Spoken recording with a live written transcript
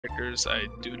characters I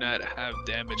do not have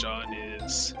damage on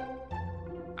is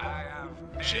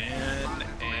Jan,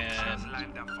 and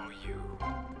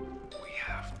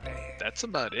that's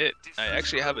about it. I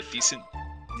actually have a decent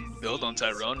build on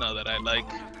Tyrone now that I like.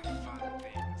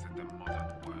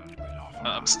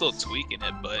 I'm still tweaking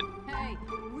it, but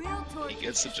he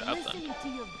gets the job done.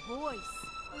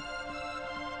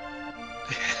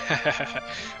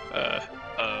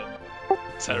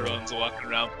 Tyrone's walking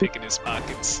around picking his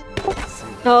pockets.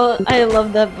 Oh, I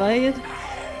love that bite.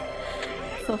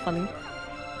 So funny.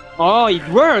 Oh, it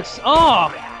works!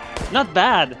 Oh! Not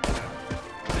bad!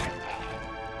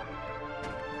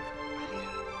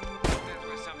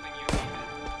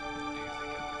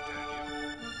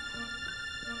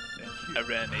 I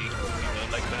ran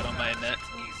a like that on my net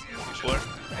before.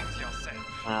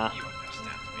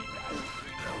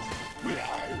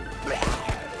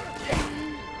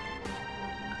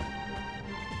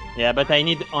 Yeah, but I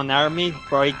need an army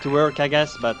for it to work, I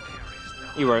guess, but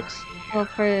it works. Well,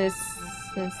 for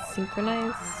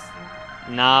synchronize?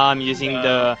 Now I'm using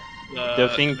the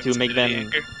thing to make them...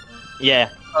 Anchor? Yeah.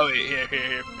 Oh, wait,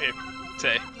 here.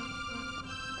 Tay.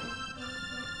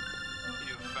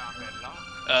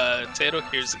 Tato,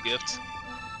 here's a gift.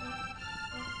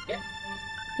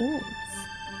 Thanks.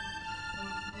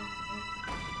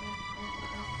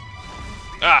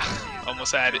 Ah,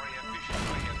 almost had it.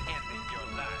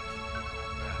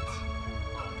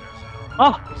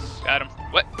 Oh! Got him.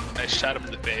 What? I shot him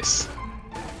in the face.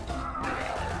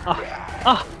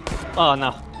 Oh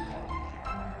no.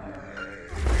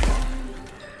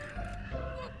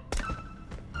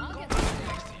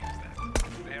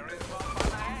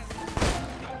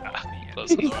 Close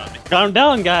the door on me. Calm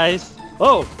down, guys!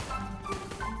 Oh!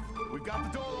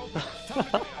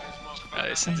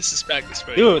 This is practice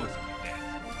for you. Dude!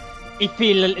 It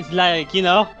feels like, you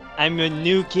know, I'm a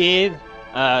new kid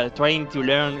trying to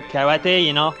learn karate,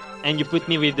 you know, and you put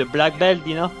me with the black belt,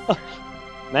 you know?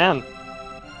 Man.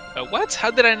 What?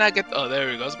 How did I not get... Oh, there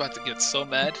we go. I was about to get so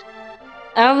mad.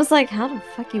 I was like, how the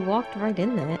fuck you walked right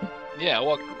in that? Yeah, I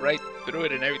walked right through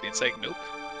it and everything. It's like, nope.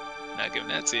 Not giving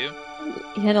that to you.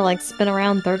 You had to like spin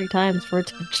around 30 times for it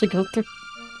to actually go through.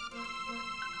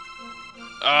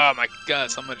 Oh my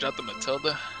god, someone dropped the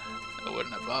Matilda. I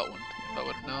wouldn't have bought one if I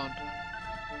would have known.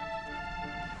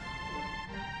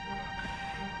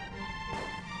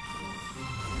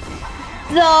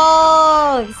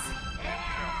 Dogs!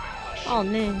 Oh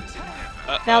man.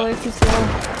 Valor too slow.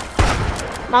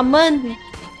 My money!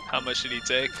 How much did he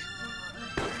take?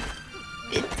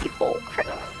 54 crap.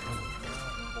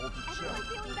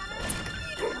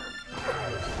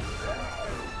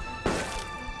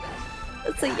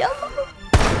 It's a yellow.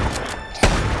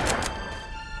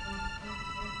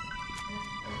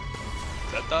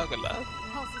 Is that dog alive?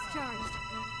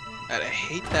 God, I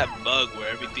hate that bug where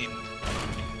everything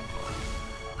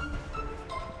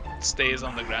stays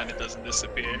on the ground, it doesn't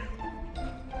disappear.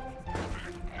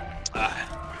 Ah,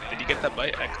 did you get that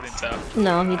bite? I couldn't tell.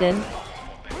 No, he did.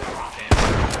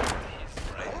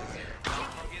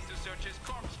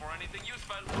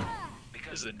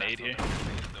 There's a nade here.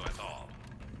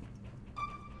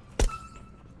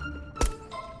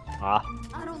 Ah.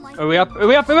 Hurry up,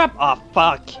 hurry up, hurry up! Oh,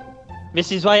 fuck.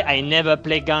 This is why I never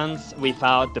play guns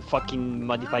without the fucking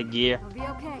modified gear.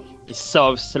 It's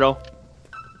so slow.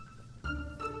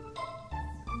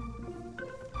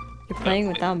 You're playing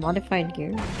without modified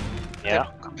gear? Yeah.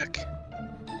 Come back.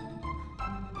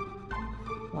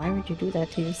 Why would you do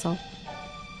that to yourself?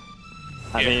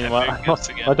 I Here, mean, what I'm supposed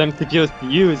to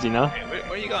use, you know? Hey, where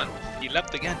are you going? He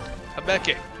left again. Come back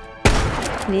here.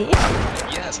 Me?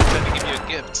 Yes, I'm trying to give you a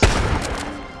gift.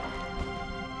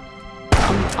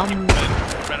 I'm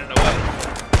running away.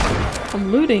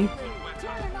 I'm looting.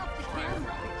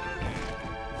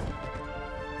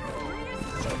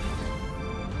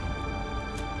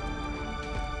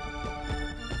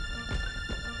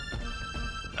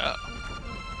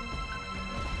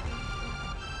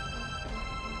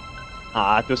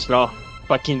 Ah, too slow.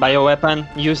 Fucking bioweapon,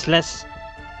 useless.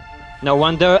 No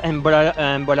wonder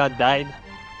Ebola died.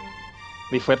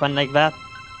 With weapon like that.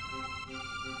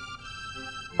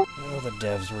 All the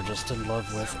devs were just in love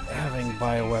with having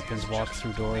bioweapons walk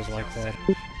through doors like that.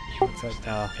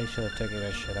 He should have taken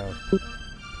that shit out.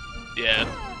 Yeah.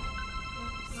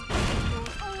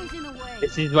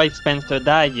 This is why Spencer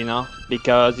died, you know?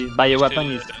 Because his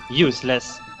bioweapon is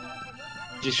useless.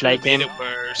 Just like him. Made it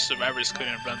where survivors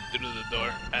couldn't run through the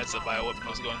door as the bioweapon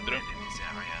was going through.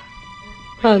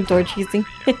 Oh, door cheesing.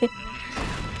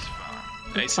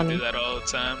 I used to do that all the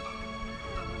time.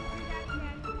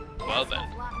 Well then.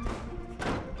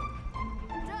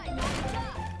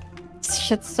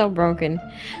 Shit's so broken.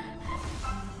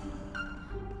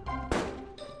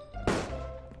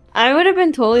 I would have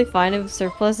been totally fine with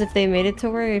surplus if they made it to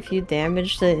where if you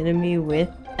damaged the enemy with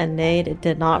a nade, it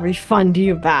did not refund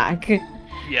you back.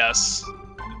 Yes,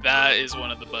 that is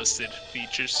one of the busted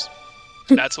features.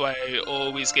 That's why I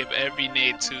always give every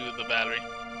nade to the battery.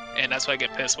 And that's why I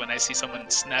get pissed when I see someone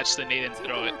snatch the nade and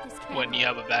throw it when you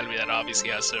have a battery that obviously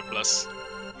has surplus.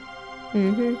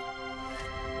 Mm-hmm.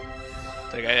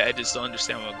 Like, I just don't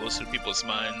understand what goes through people's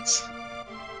minds.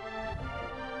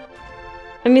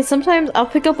 I mean, sometimes I'll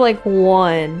pick up like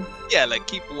one. Yeah, like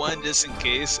keep one just in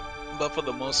case, but for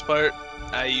the most part,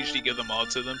 I usually give them all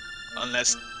to them,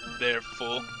 unless they're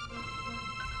full.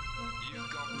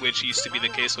 Which used to be the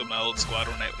case with my old squad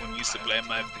when we used to play.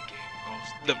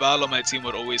 The Val on my team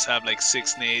would always have like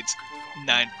 6 nades,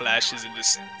 9 flashes, and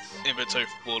this inventory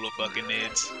full of fucking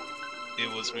nades.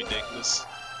 It was ridiculous.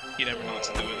 You never know what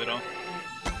to do with it all.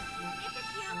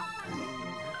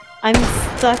 I'm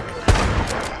stuck.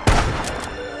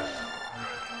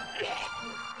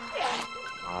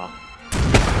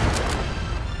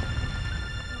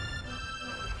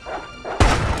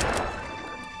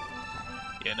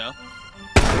 You know?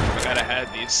 Forgot I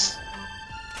had these.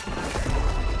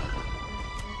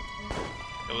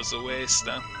 It was a waste,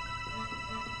 though.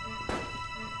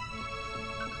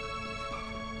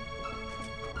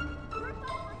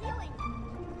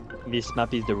 This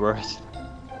map is the worst.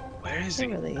 Where is he? It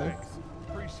really is.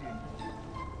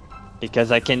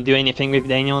 Because I can't do anything with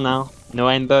Daniel now. No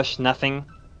ambush, nothing.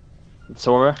 It's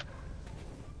over.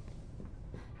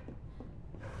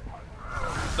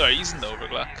 So are you using the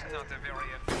overclock?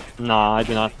 No, I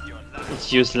do not.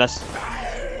 It's useless.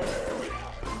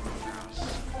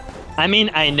 I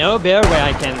mean, I know better where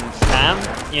I can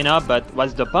spam, you know, but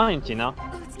what's the point, you know?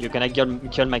 You're gonna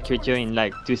kill my creature in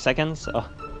like 2 seconds, so...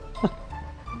 Oh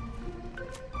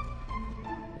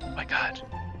my god.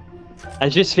 I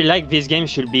just feel like this game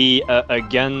should be a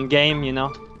gun game, you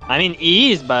know? I mean, it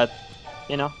is, but,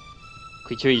 you know,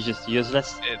 creature is just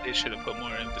useless. They should have put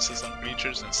more emphasis on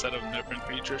creatures instead of nerfing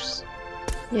creatures.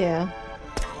 Yeah.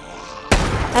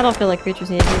 I don't feel like creatures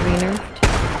need to be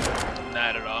nerfed.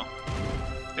 Not at all.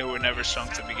 They were never strong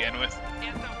to begin with.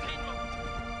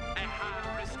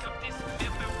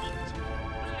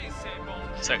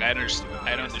 It's like I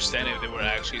don't understand if they were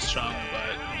actually strong,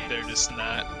 but they're just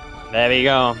not. There we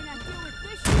go.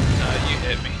 You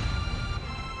hit me.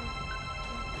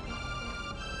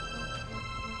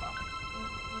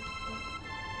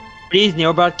 Please,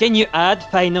 Neobard, can you add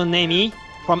Final Nemi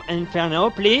from Inferno,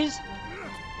 please?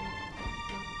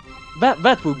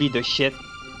 That would be the shit.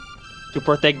 To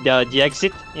protect the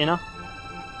exit, you know?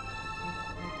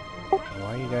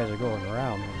 Why you guys are going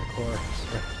around when the core is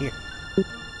right here?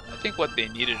 I think what they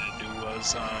needed to do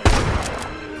was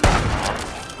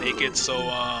make it so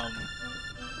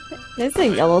There's a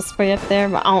yellow spray up there,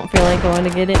 but I don't feel like going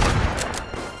to get it.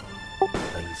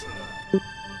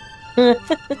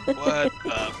 what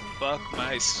the fuck?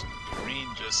 My screen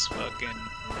just fucking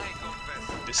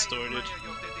distorted.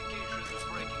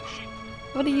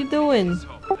 What are you doing?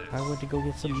 I went to go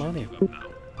get some money.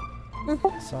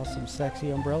 I saw some sexy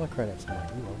umbrella credits. I'm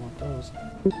like, ooh, I want those.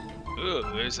 Ooh,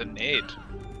 there's a nade.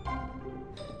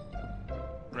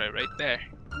 Right there.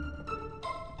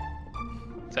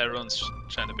 Tyrone's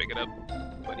trying to pick it up.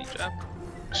 Buddy drop.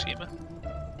 Shima.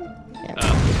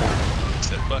 Yeah.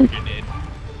 Said fuck your nade.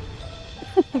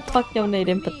 Fuck your nade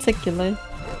in particular.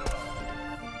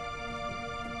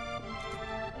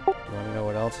 You wanna know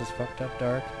what else is fucked up,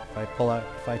 Dark?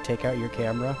 If I take out your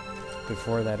camera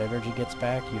before that energy gets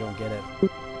back, you don't get it.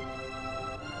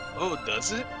 Oh,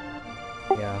 does it?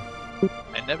 Yeah.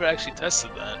 I never actually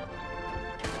tested that.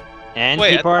 And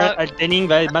Wait, people are telling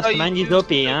that Mastermind is OP,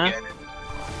 huh?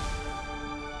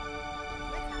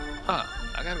 Huh,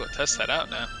 I gotta go test that out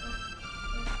now.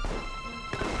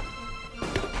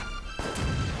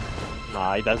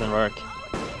 No, it doesn't work.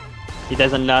 It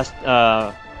doesn't last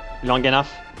long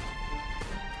enough.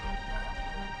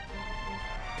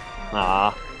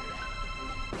 Ah.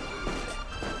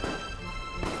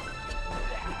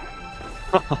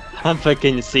 I'm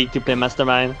fucking sick to play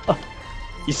Mastermind.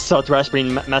 It's so trash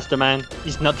playing Mastermind.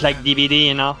 It's not like DVD,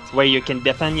 you know, where you can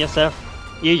defend yourself.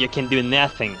 Here you can do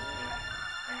nothing.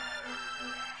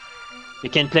 You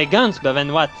can play guns, but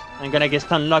then what? I'm gonna get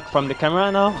stun locked from the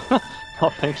camera now?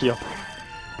 Oh, thank you.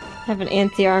 Have an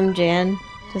anti-arm Jan.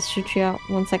 Just shoot you out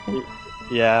 1 second.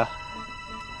 Yeah.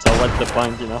 So what's the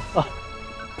point, you know?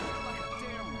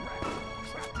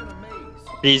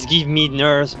 Please give me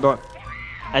nurse, bro.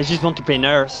 I just want to play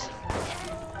nurse.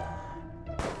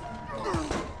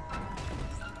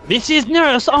 This is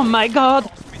nurse! Oh my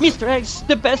god! Mr. X,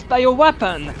 the best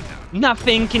bioweapon!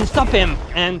 Nothing can stop him!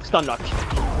 And stun lock.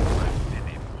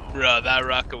 Bro, that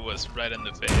rocket was right in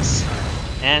the face.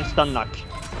 And stun lock.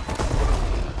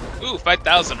 Ooh,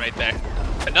 5,000 right there.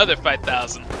 Another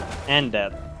 5,000. And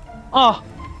dead. Oh!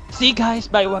 See guys,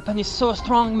 bioweapon is so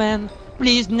strong, man.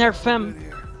 Please nerf him.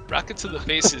 Rocket to the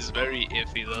face is very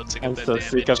iffy though to get I'm that so damage.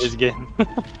 sick of this game.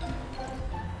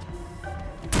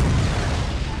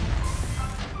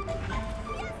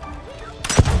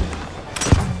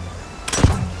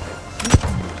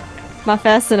 My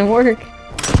fast didn't work.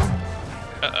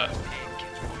 Uh-oh.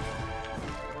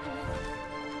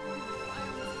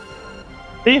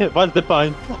 See, what's the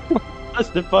point? What's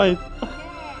the point?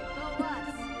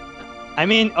 I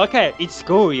mean, okay, it's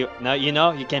cool. You know,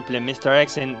 you can play Mr.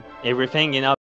 X and everything, you know.